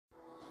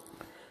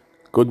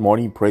Good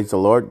morning, praise the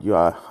Lord.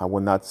 I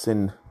will not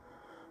sin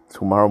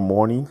tomorrow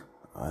morning.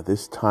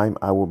 This time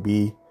I will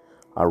be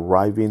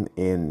arriving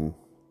in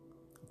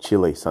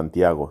Chile,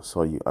 Santiago.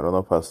 So I don't know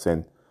if I'll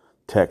send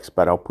text,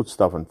 but I'll put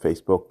stuff on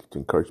Facebook to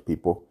encourage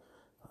people.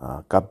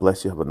 God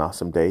bless you. Have an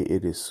awesome day.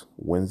 It is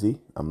Wednesday.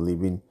 I'm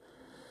leaving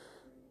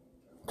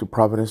to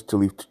Providence to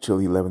leave to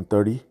Chile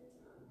 11:30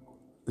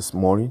 this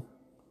morning.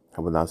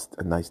 Have a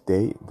nice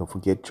day. Don't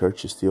forget,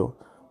 church is still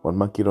one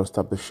monkey don't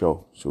stop the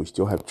show. So we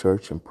still have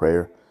church and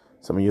prayer.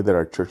 Some of you that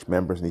are church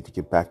members need to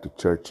get back to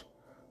church,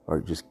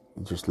 or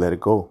just let it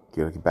go.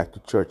 You gotta get back to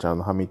church. I don't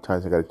know how many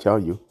times I gotta tell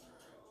you.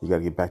 You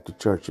gotta get back to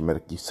church.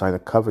 You sign a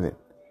covenant.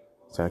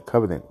 Sign a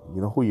covenant.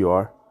 You know who you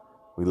are.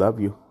 We love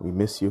you. We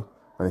miss you.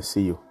 Want to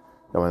see you.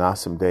 Have an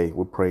awesome day.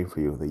 We're praying for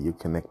you that you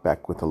connect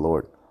back with the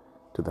Lord,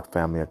 to the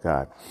family of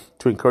God.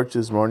 To encourage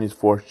this morning is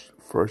 1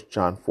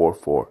 John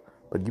 4:4.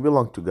 But you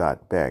belong to God.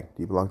 Bang.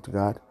 Do you belong to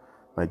God?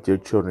 My dear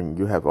children,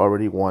 you have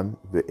already won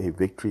a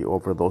victory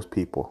over those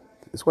people.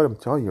 It's what I'm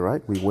telling you,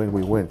 right? We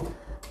win.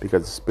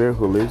 Because the Spirit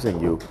who lives in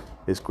you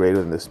is greater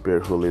than the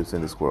Spirit who lives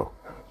in this world.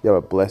 You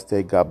have a blessed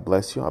day. God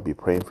bless you. I'll be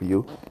praying for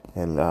you.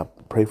 And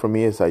pray for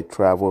me as I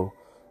travel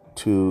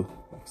to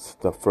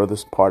the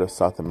furthest part of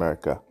South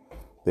America,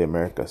 the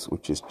Americas,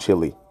 which is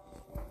Chile.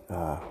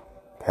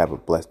 Have a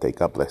blessed day.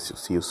 God bless you.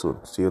 See you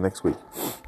soon. See you next week.